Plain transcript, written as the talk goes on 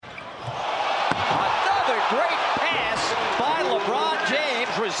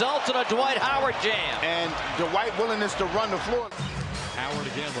results in a Dwight Howard jam. And Dwight willingness to run the floor. Howard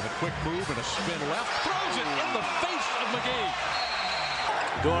again with a quick move and a spin left. Throws it in the face of McGee.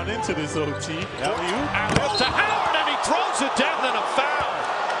 Going into this OT. Out to Howard, and he throws it down and a foul.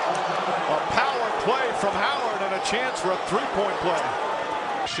 A power play from Howard and a chance for a three-point play.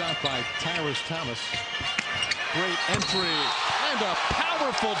 Shot by Tyrus Thomas. Great entry and a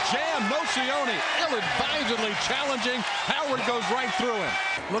powerful jam. Nocioni ill-advisedly challenging. Howard goes right through him.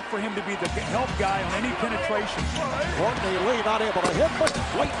 Look for him to be the help guy on any penetration. Courtney Lee not able to hit, but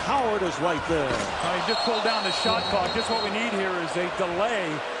Dwight Howard is right there. He just pulled down the shot clock. Just what we need here is a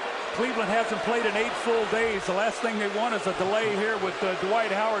delay. Cleveland hasn't played in 8 full days. The last thing they want is a delay here with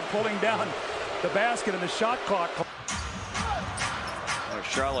Dwight Howard pulling down the basket and the shot clock.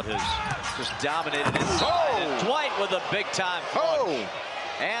 Charlotte has just dominated inside. And Dwight with a big-time punch.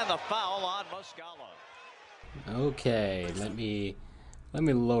 And the foul on Muscala. Okay, let me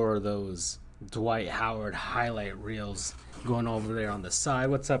lower those Dwight Howard highlight reels going over there on the side.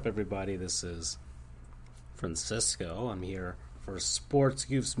 What's up, everybody? This is Francisco. I'm here for Sports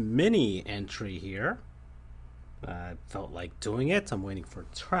Goofs mini entry here. I felt like doing it. I'm waiting for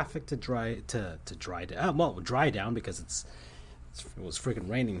traffic to dry down because it was freaking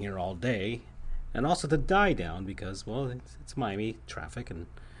raining here all day, and also to die down because, well, it's Miami traffic and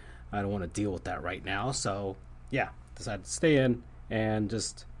I don't want to deal with that right now. So yeah, decided to stay in and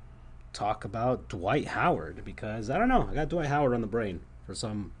just talk about Dwight Howard because I don't know, I got Dwight Howard on the brain for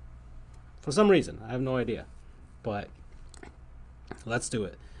some reason. I have no idea, but let's do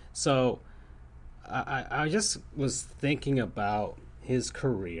it. So I just was thinking about his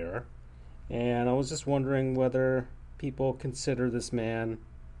career, and I was just wondering whether people consider this man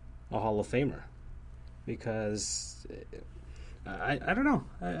a Hall of Famer, because I don't know.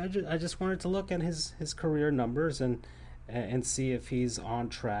 I just wanted to look at his career numbers and see if he's on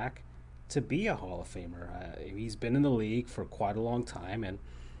track to be a Hall of Famer. He's been in the league for quite a long time, and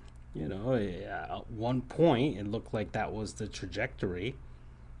you know, at one point it looked like that was the trajectory,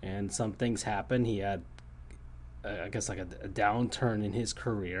 and some things happened. He had, I guess, like a downturn in his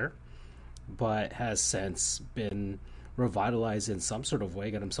career, but has since been revitalized in some sort of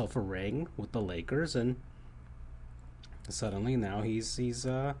way, got himself a ring with the Lakers, and suddenly now he's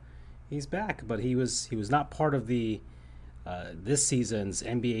back. But he was not part of the this season's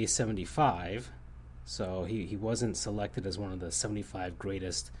NBA 75, so he wasn't selected as one of the 75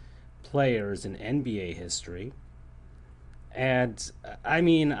 greatest players in NBA history. And I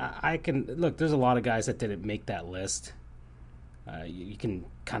mean, I can look, there's a lot of guys that didn't make that list. You can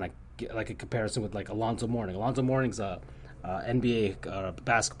kind of get like a comparison with like Alonzo Mourning. Alonzo Mourning's a NBA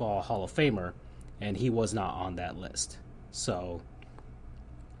basketball Hall of Famer, and he was not on that list. So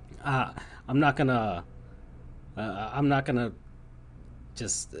I'm not gonna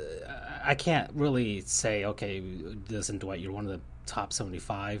just I can't really say, okay, listen, Dwight, you're one of the top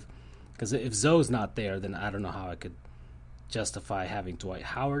 75, because if Zoe's not there, then I don't know how I could justify having Dwight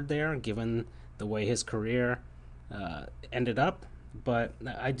Howard there, given the way his career ended up. But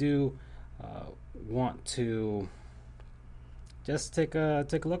I do want to just take a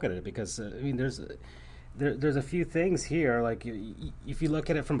look at it, because I mean, there's a few things here. Like, if you look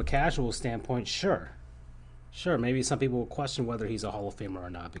at it from a casual standpoint, sure, maybe some people will question whether he's a Hall of Famer or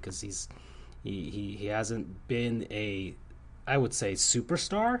not, because he hasn't been a, I would say,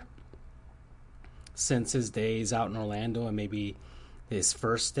 superstar since his days out in Orlando and maybe his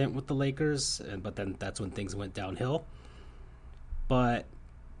first stint with the Lakers, but then that's when things went downhill. But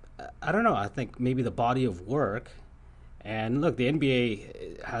I don't know, I think maybe the body of work, and look, the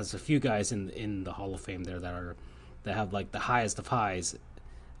NBA has a few guys in the Hall of Fame there that have like the highest of highs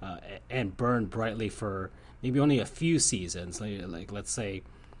and burn brightly for maybe only a few seasons. Like let's say,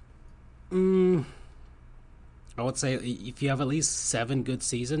 I would say if you have at least 7 good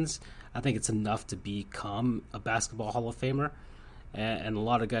seasons, I think it's enough to become a basketball Hall of Famer. And a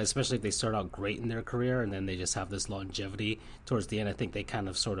lot of guys, especially if they start out great in their career and then they just have this longevity towards the end, I think they kind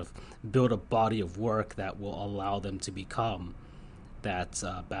of sort of build a body of work that will allow them to become that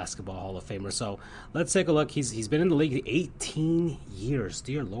basketball Hall of Famer. So let's take a look. He's been in the league 18 years.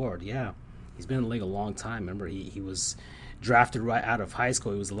 Dear Lord, yeah. He's been in the league a long time. Remember, he was drafted right out of high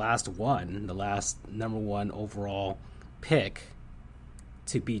school. He was the last number 1 overall pick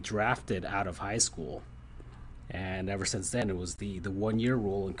to be drafted out of high school. And ever since then, it was the 1-year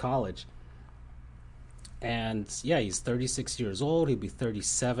rule in college. And yeah, he's 36 years old. He'll be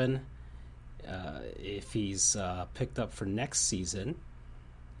 37 if he's picked up for next season.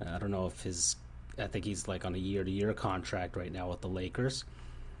 I don't know if I think he's like on a year-to-year contract right now with the Lakers.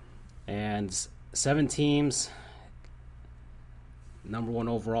 And 7 teams, number 1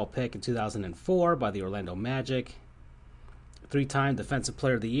 overall pick in 2004 by the Orlando Magic. 3-time Defensive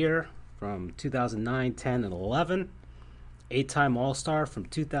Player of the Year from 2009, 10, and 11. 8-time All-Star from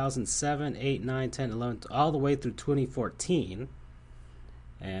 2007, 8, 9, 10, 11, all the way through 2014.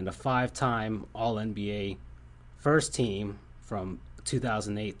 And a 5-time All-NBA First Team from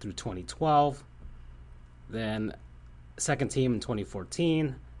 2008 through 2012. Then second team in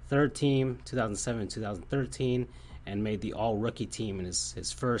 2014, third team 2007 2013, and made the all-rookie team in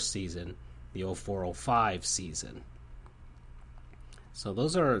his first season, the 04-05 season. So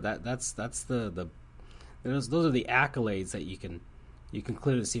those are those are the accolades that you can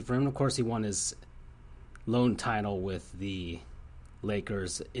clearly see for him. Of course, he won his lone title with the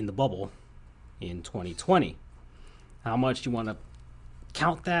Lakers in the bubble in 2020. How much you want to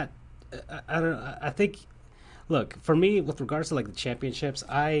count that? I don't know. I think, look, for me, with regards to like the championships,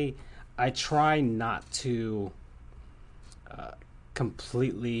 I try not to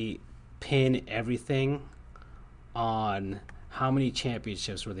completely pin everything on how many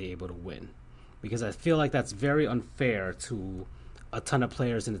championships were they able to win, because I feel like that's very unfair to a ton of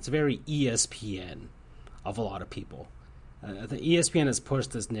players, and it's very ESPN of a lot of people. The ESPN has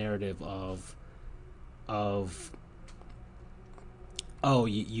pushed this narrative of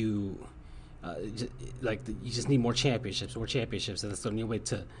you just need more championships, and that's the only way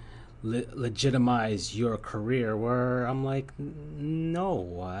to legitimize your career. Where I'm like,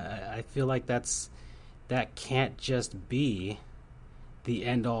 no, I feel like that can't just be the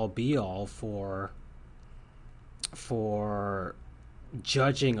end all be all for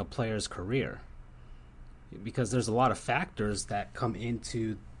judging a player's career, because there's a lot of factors that come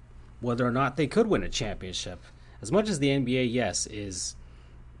into whether or not they could win a championship. As much as the NBA, yes,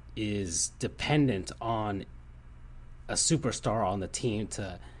 is dependent on a superstar on the team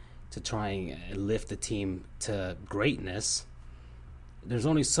to try and lift the team to greatness, there's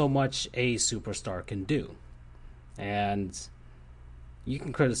only so much a superstar can do. And you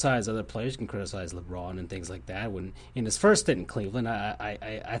can criticize other players, you can criticize LeBron and things like that. When in his first stint in Cleveland,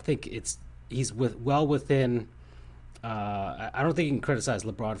 I think he's well within. I don't think you can criticize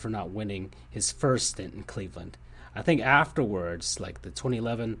LeBron for not winning his first stint in Cleveland. I think afterwards, like the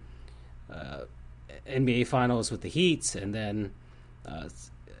 2011 NBA Finals with the Heat, and then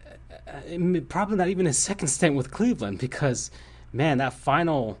probably not even his second stint with Cleveland, because man, that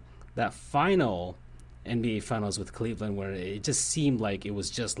final NBA Finals with Cleveland, where it just seemed like it was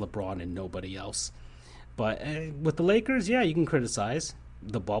just LeBron and nobody else. But with the Lakers, yeah, you can criticize.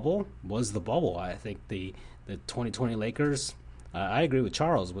 The bubble was the bubble. I think the 2020 Lakers, I agree with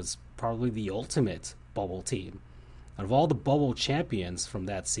Charles, was probably the ultimate bubble team. Out of all the bubble champions from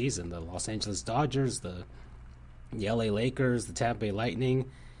that season, the Los Angeles Dodgers, the LA Lakers, the Tampa Bay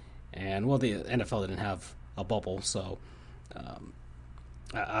Lightning, and, well, the NFL didn't have a bubble, so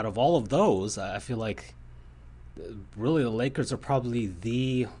out of all of those, I feel like really the Lakers are probably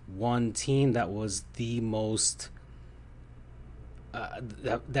the one team that was the most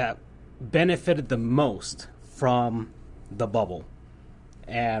that benefited the most from the bubble,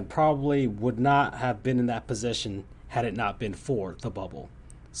 and probably would not have been in that position had it not been for the bubble.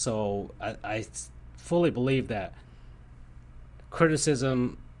 So I fully believe that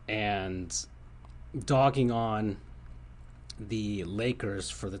criticism and dogging on the Lakers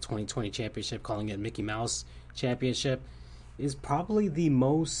for the 2020 championship, calling it Mickey Mouse championship, is probably the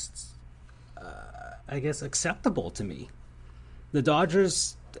most, acceptable to me. The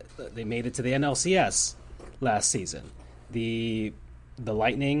Dodgers, they made it to the NLCS last season. The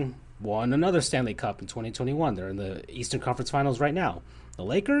Lightning won another Stanley Cup in 2021. They're in the Eastern Conference Finals right now. The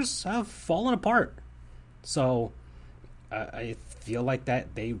Lakers have fallen apart. So I feel like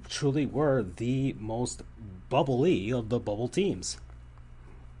that they truly were the most bubbly of the bubble teams.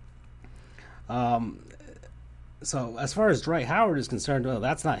 So as far as Dwight Howard is concerned, well,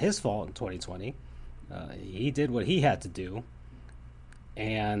 that's not his fault in 2020. He did what he had to do.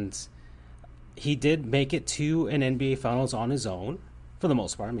 And he did make it to an NBA Finals on his own, for the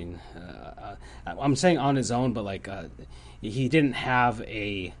most part. I mean, I'm saying on his own, but like he didn't have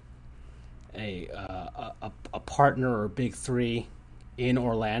a partner or big three in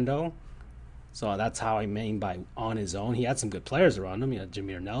Orlando. So that's how I mean by on his own. He had some good players around him. You had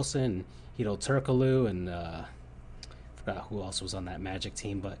Jameer Nelson, Hito Turkoglu, and I forgot who else was on that Magic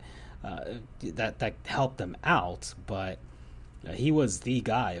team, but that helped them out. But he was the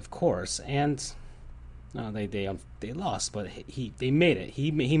guy, of course, and they lost, but they made it.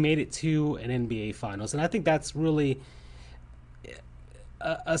 He made it to an NBA Finals, and I think that's really,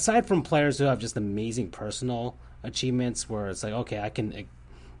 aside from players who have just amazing personal achievements, where it's like, okay, I can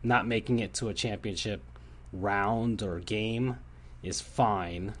not making it to a championship round or game is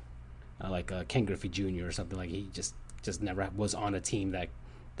fine, like Ken Griffey Jr. or something. Like he just never was on a team that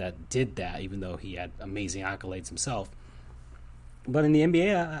did that, even though he had amazing accolades himself. But in the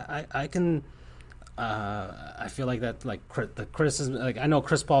NBA, I can. I feel like that, like the criticism. Like I know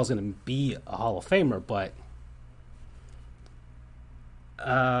Chris Paul is going to be a Hall of Famer, but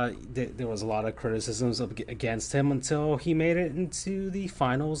there was a lot of criticisms against him until he made it into the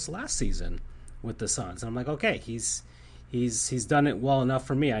finals last season with the Suns. And I'm like, okay, he's done it well enough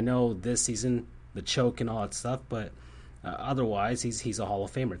for me. I know this season the choke and all that stuff, but otherwise he's a Hall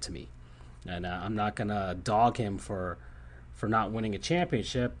of Famer to me, and I'm not gonna dog him for not winning a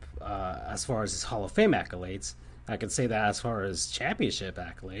championship as far as his Hall of Fame accolades. I could say that as far as championship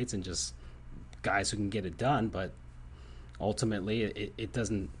accolades and just guys who can get it done, but ultimately it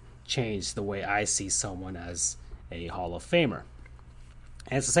doesn't change the way I see someone as a Hall of Famer.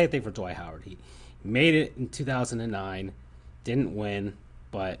 And it's the same thing for Dwight Howard. He made it in 2009, didn't win,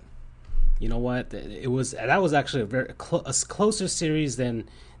 but you know what? That was actually a closer series than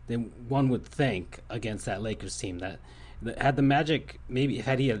one would think against that Lakers team. That had the Magic, maybe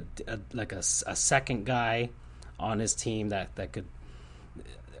had he had a second guy on his team that could,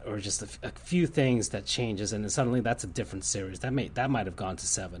 or just a few things that changes, and then suddenly that's a different series. That might have gone to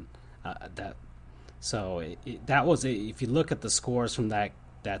 7. That was if you look at the scores from that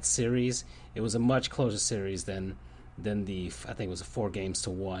series, it was a much closer series than the, I think it was a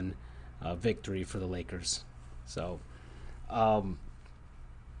 4-1 victory for the Lakers. So,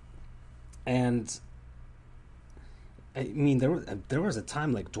 and I mean there was a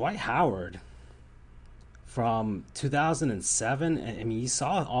time like Dwight Howard from 2007. I mean, you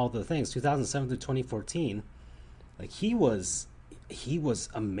saw all the things 2007 to 2014. Like he was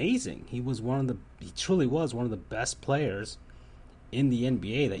amazing. He truly was one of the best players in the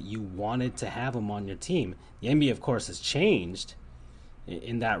NBA that you wanted to have him on your team. The NBA, of course, has changed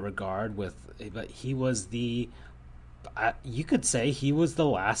in that regard. But he was you could say he was the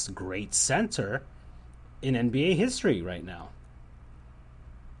last great center in NBA history right now.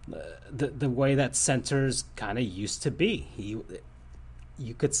 The way that centers kind of used to be.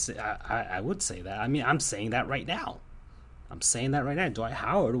 You could say, I would say that. I mean, I'm saying that right now. Dwight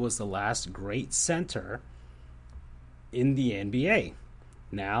Howard was the last great center in the NBA.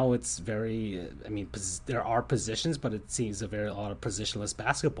 Now it's very, I mean, there are positions, but it seems a lot of positionless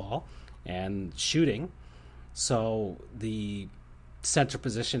basketball and shooting. So the center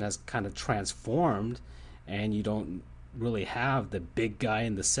position has kind of transformed, and you don't really have the big guy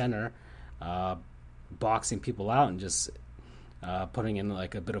in the center boxing people out and just putting in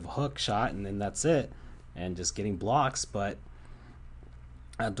like a bit of a hook shot, and then that's it, and just getting blocks. But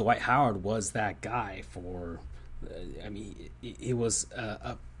Dwight Howard was that guy for, I mean, it was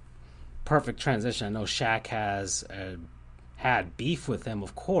a perfect transition. I know Shaq has had beef with him,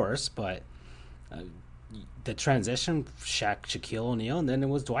 of course, but the transition, Shaq, Shaquille O'Neal, and then it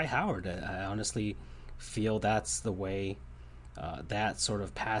was Dwight Howard. I honestly feel that's the way that sort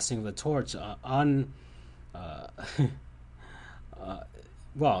of passing of the torch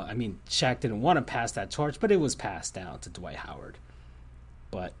well, I mean, Shaq didn't want to pass that torch, but it was passed down to Dwight Howard.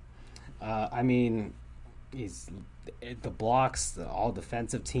 But I mean, he's the blocks, all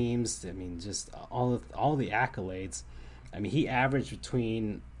defensive teams. I mean, just all the accolades. I mean, he averaged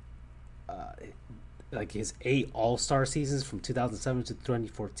between like his 8 All-Star seasons from 2007 to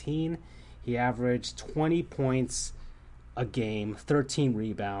 2014. He averaged 20 points a game, 13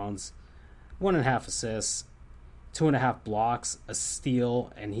 rebounds, 1.5 assists, 2.5 blocks, a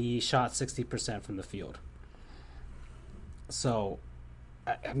steal, and he shot 60% from the field. So,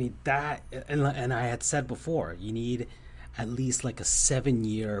 I mean, that, and I had said before, you need at least like a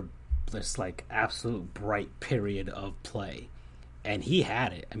 7-year, just like absolute bright period of play. And he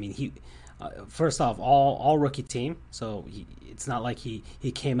had it. I mean, he, first off, all rookie team. So it's not like he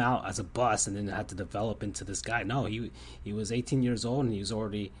came out as a bust and then had to develop into this guy. No, he was 18 years old and he was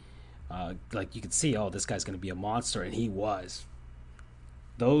already, like you could see, oh, this guy's going to be a monster, and he was.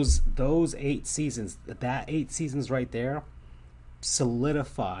 Those 8 seasons, that 8 seasons right there,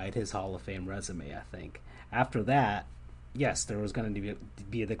 solidified his Hall of Fame resume, I think. After that, yes, there was going to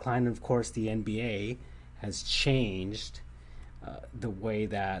be a decline. And of course, the NBA has changed the way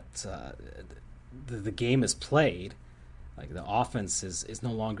that the game is played. Like the offense is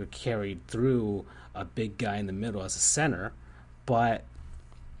no longer carried through a big guy in the middle as a center, but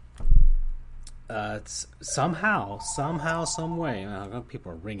it's somehow, some way.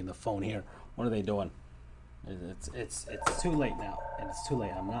 People are ringing the phone here. What are they doing? It's too late now, and it's too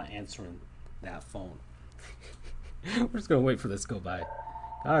late. I'm not answering that phone. We're just gonna wait for this to go by.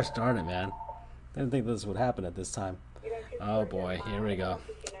 Gosh darn it, man! I didn't think this would happen at this time. Oh boy, here we go.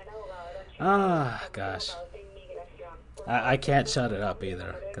 Ah, gosh. I can't shut it up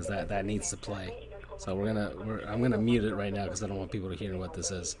either because that needs to play. So I'm gonna mute it right now because I don't want people to hear what this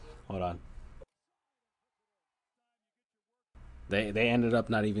is. Hold on. They ended up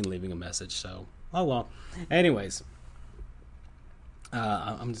not even leaving a message. So oh well. Anyways,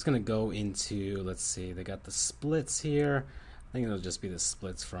 I'm just gonna go into, let's see. They got the splits here. I think it'll just be the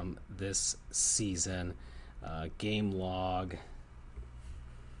splits from this season. Game log.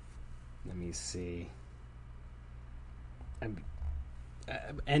 Let me see.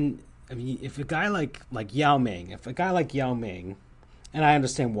 And I mean, if a guy like Yao Ming, and I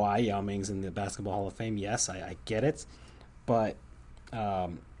understand why Yao Ming's in the Basketball Hall of Fame. Yes, I get it, but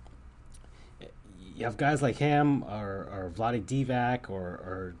you have guys like him or Vlade Divac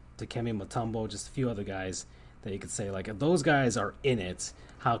or Dikembe Mutombo, just a few other guys that you could say, like, if those guys are in it,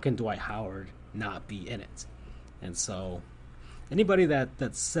 how can Dwight Howard not be in it? And so anybody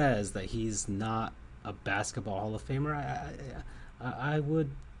that says that he's not a Basketball Hall of Famer, I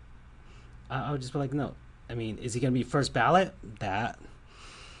would just be like, no. I mean, is he going to be first ballot? That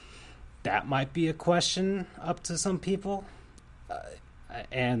might be a question up to some people,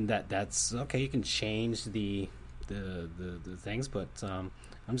 and that's okay. You can change the things, but I'm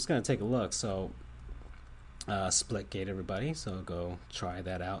just going to take a look. So, Splitgate, everybody. So go try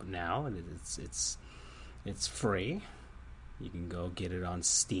that out now, and it's free. You can go get it on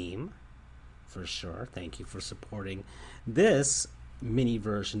Steam. For sure. Thank you for supporting this mini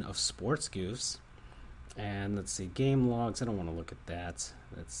version of Sports Goofs. And let's see, game logs. I don't want to look at that.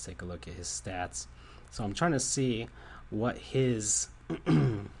 Let's take a look at his stats. So I'm trying to see what his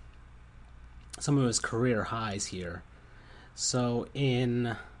some of his career highs here. So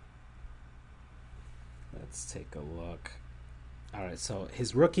let's take a look. All right, so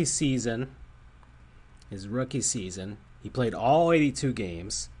his rookie season, he played all 82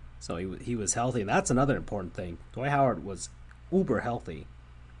 games. So he was healthy, and that's another important thing. Dwight Howard was uber healthy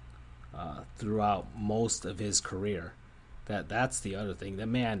throughout most of his career. That's the other thing. That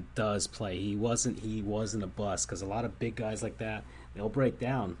man does play. He wasn't a bust, because a lot of big guys like that, they'll break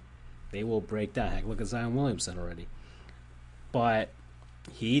down. They will break down. Heck, look at Zion Williamson already. But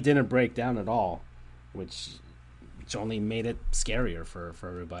he didn't break down at all, which only made it scarier for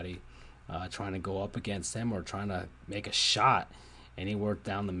everybody trying to go up against him or trying to make a shot anywhere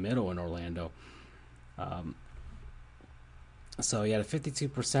down the middle in Orlando. So he had a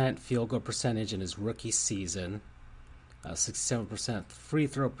 52% field goal percentage in his rookie season, 67% free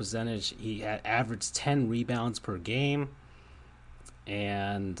throw percentage. He had averaged 10 rebounds per game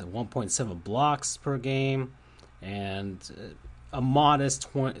and 1.7 blocks per game, and a modest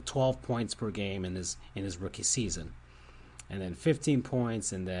 12 points per game in his rookie season, and then 15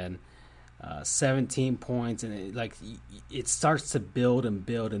 points, and then 17 points, and it starts to build, and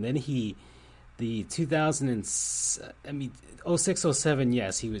then the 06-07,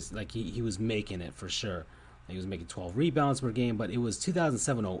 yes, he was making it for sure. He was making 12 rebounds per game, but it was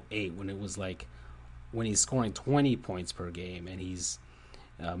 2007-08 when it was when he's scoring 20 points per game, and he's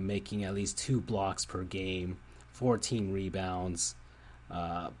making at least 2 blocks per game, 14 rebounds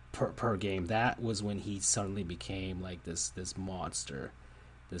per game. That was when he suddenly became like this monster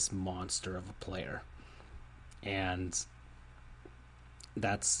of a player, and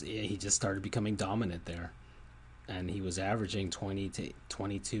he just started becoming dominant there, and he was averaging 20 to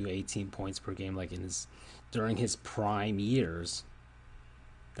 22, 18 points per game, like during his prime years.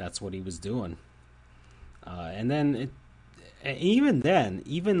 That's what he was doing, and then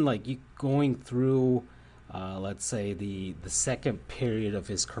even like you going through, let's say the second period of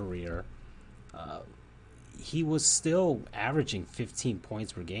his career, he was still averaging 15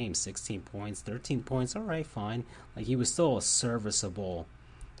 points per game, 16 points, 13 points. All right, fine. Like, he was still a serviceable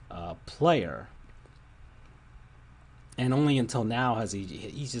player. And only until now has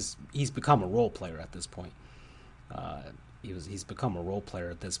he's become a role player at this point. He's become a role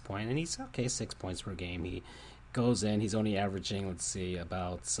player at this point, and he's okay, 6 points per game. He goes in, he's only averaging, let's see,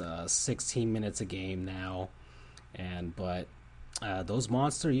 about 16 minutes a game now. But those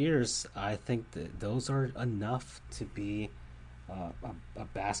monster years, I think that those are enough to be a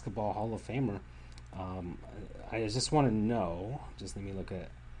Basketball Hall of Famer. I just want to know, just let me look at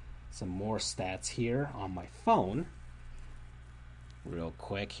some more stats here on my phone real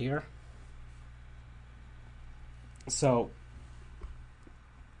quick here. So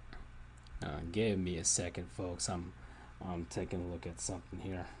give me a second, folks. I'm taking a look at something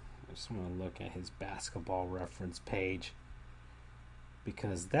here. I just want to look at his Basketball Reference page,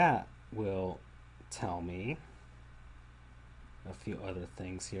 because that will tell me a few other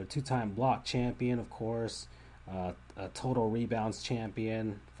things here. 2-time block champion, of course. a total rebounds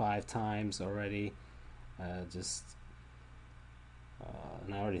champion 5 times already. And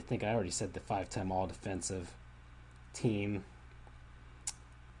I already said the 5-time all-defensive team.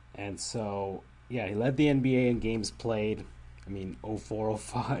 And so, yeah, he led the NBA in games played. 04,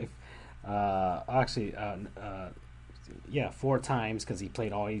 05. 4 times, because he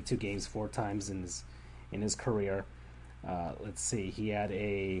played all 82 games 4 times in his career. Let's see, he had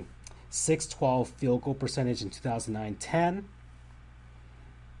a .612 field goal percentage in 2009-10.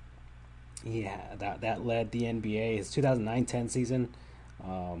 Yeah, that led the NBA his 2009-10 season.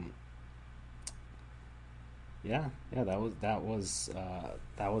 That was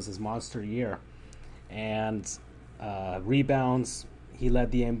his monster year. And rebounds, he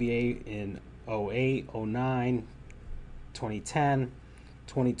led the NBA in 08, 09, 2010,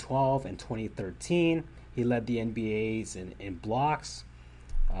 2012, and 2013. He led the NBA's in blocks,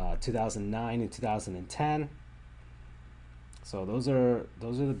 2009 and 2010. So those are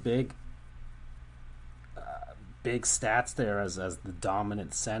the big stats there as the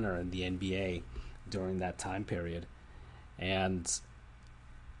dominant center in the NBA during that time period. And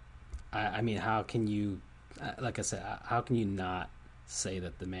how can you, like I said, how can you not say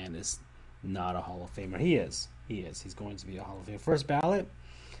that the man is not a Hall of Famer? He is. He's going to be a Hall of Famer. First ballot.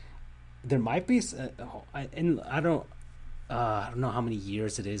 There might be, and I don't know how many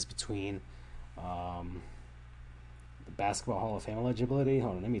years it is between the Basketball Hall of Fame eligibility.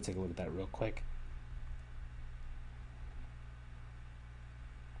 Hold on, let me take a look at that real quick.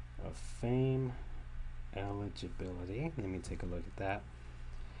 Of Fame eligibility. Let me take a look at that.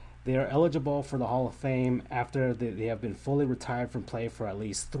 They are eligible for the Hall of Fame after they have been fully retired from play for at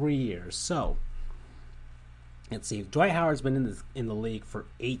least 3 years. So, let's see. Dwight Howard's been in the league for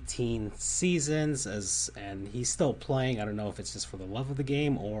 18 seasons, and he's still playing. I don't know if it's just for the love of the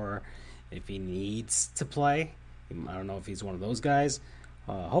game or if he needs to play. I don't know if he's one of those guys.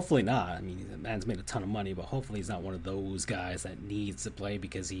 Hopefully not. The man's made a ton of money, but hopefully he's not one of those guys that needs to play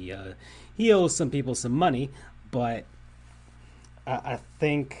because he owes some people some money. But I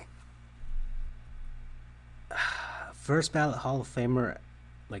think first ballot Hall of Famer,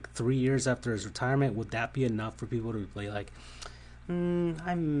 like 3 years after his retirement, would that be enough for people to play? Like,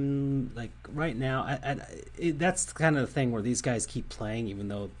 I'm like right now. That's kind of the thing where these guys keep playing, even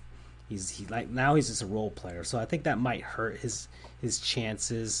though he's just a role player. So I think that might hurt his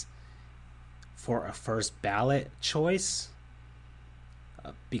chances for a first ballot choice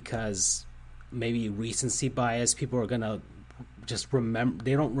because maybe recency bias. People are gonna just remember.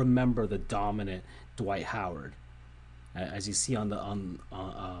 They don't remember the dominant Dwight Howard, as you see on the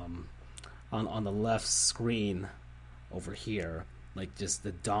left screen over here, like just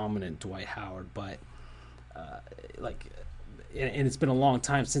the dominant Dwight Howard. But and it's been a long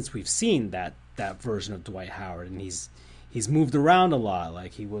time since we've seen that version of Dwight Howard, and he's moved around a lot.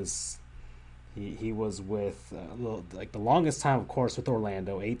 Like he was with the longest time, of course, with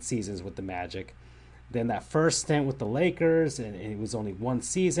Orlando, 8 seasons with the Magic. Then that first stint with the Lakers, and it was only 1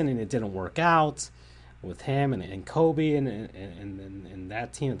 season, and it didn't work out with him and Kobe and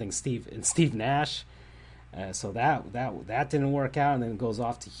that team. I think Steve Nash. So that didn't work out, and then goes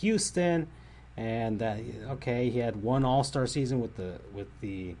off to Houston. And he had 1 All-Star season with the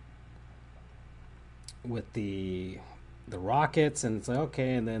Rockets, and it's like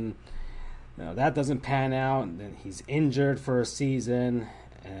okay, and then that doesn't pan out, and then he's injured for a season,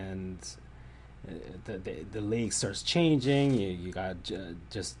 and the league starts changing. You got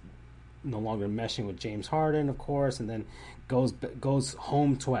just no longer meshing with James Harden, of course, and then goes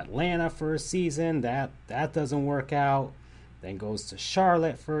home to Atlanta for a season. That doesn't work out. Then goes to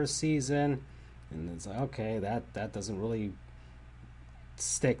Charlotte for a season. And it's like, okay, that doesn't really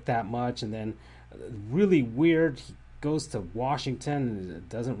stick that much. And then really weird, he goes to Washington and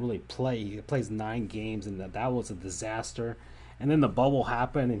doesn't really play. He plays 9 games, and that was a disaster. And then the bubble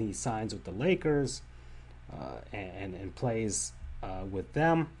happened, and he signs with the Lakers and plays with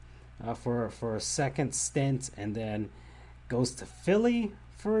them for a second stint, and then goes to Philly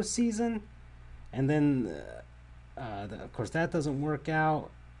for a season. And then, of course, that doesn't work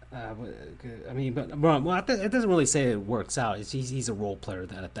out. It doesn't really say it works out. He's a role player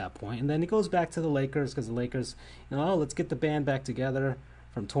at that point. And then he goes back to the Lakers because the Lakers, let's get the band back together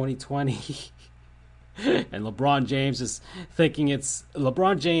from 2020. And LeBron James is thinking it's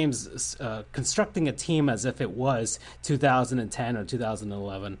LeBron James constructing a team as if it was 2010 or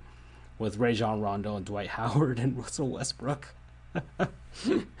 2011 with Rajon Rondo and Dwight Howard and Russell Westbrook.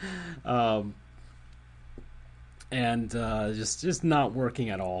 Just not working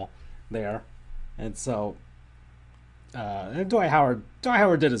at all there. And so and Dwight Howard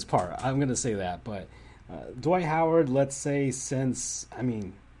did his part. I'm going to say that, but Dwight Howard, let's say since,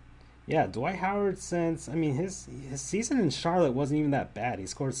 Dwight Howard since, his season in Charlotte wasn't even that bad. He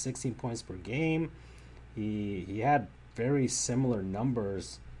scored 16 points per game. He had very similar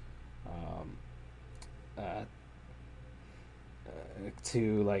numbers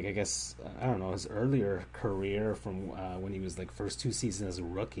to, like, I guess, I don't know, his earlier career from when he was, like, first 2 seasons as a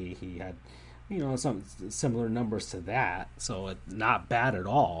rookie. He had, some similar numbers to that, so not bad at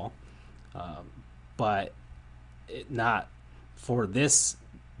all. But not for this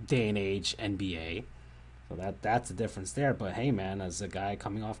day and age NBA. So that's a difference there. But hey, man, as a guy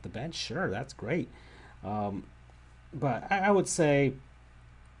coming off the bench, sure, that's great. But I would say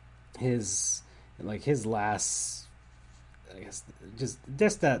his last, I guess,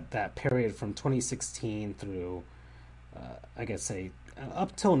 just that period from 2016 through, I guess, say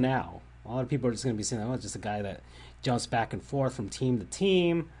up till now. A lot of people are just going to be saying, oh, it's just a guy that jumps back and forth from team to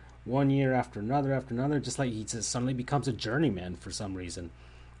team, one year after another, just like he just suddenly becomes a journeyman for some reason.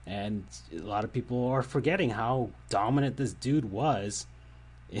 And a lot of people are forgetting how dominant this dude was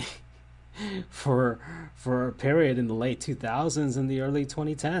for a period in the late 2000s and the early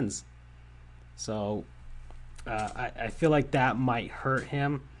 2010s. So I feel like that might hurt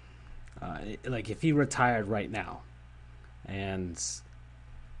him. Like if he retired right now, and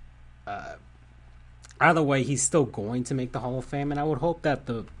either way, he's still going to make the Hall of Fame, and I would hope that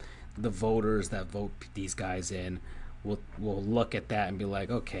the voters that vote these guys in will look at that and be like,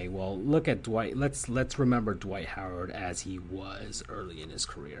 okay, well, look at Dwight. Let's remember Dwight Howard as he was early in his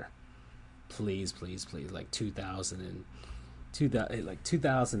career. Please, like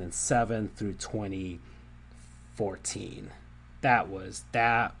 2007 through 2014. That was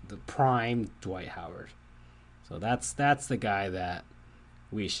the prime Dwight Howard. So that's the guy that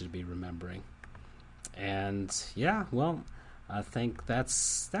we should be remembering. And yeah, well, I think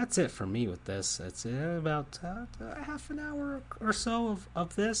that's it for me with this. It's about half an hour or so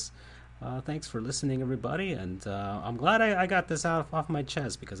of this. Thanks for listening, everybody, and I'm glad I got this off my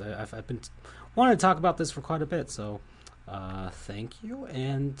chest, because I've been wanting to talk about this for quite a bit. So thank you,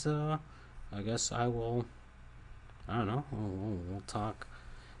 and I guess I will. I don't know. We'll talk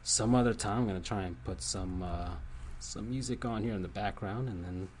some other time. I'm gonna try and put some music on here in the background, and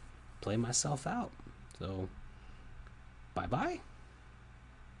then play myself out. So, bye-bye.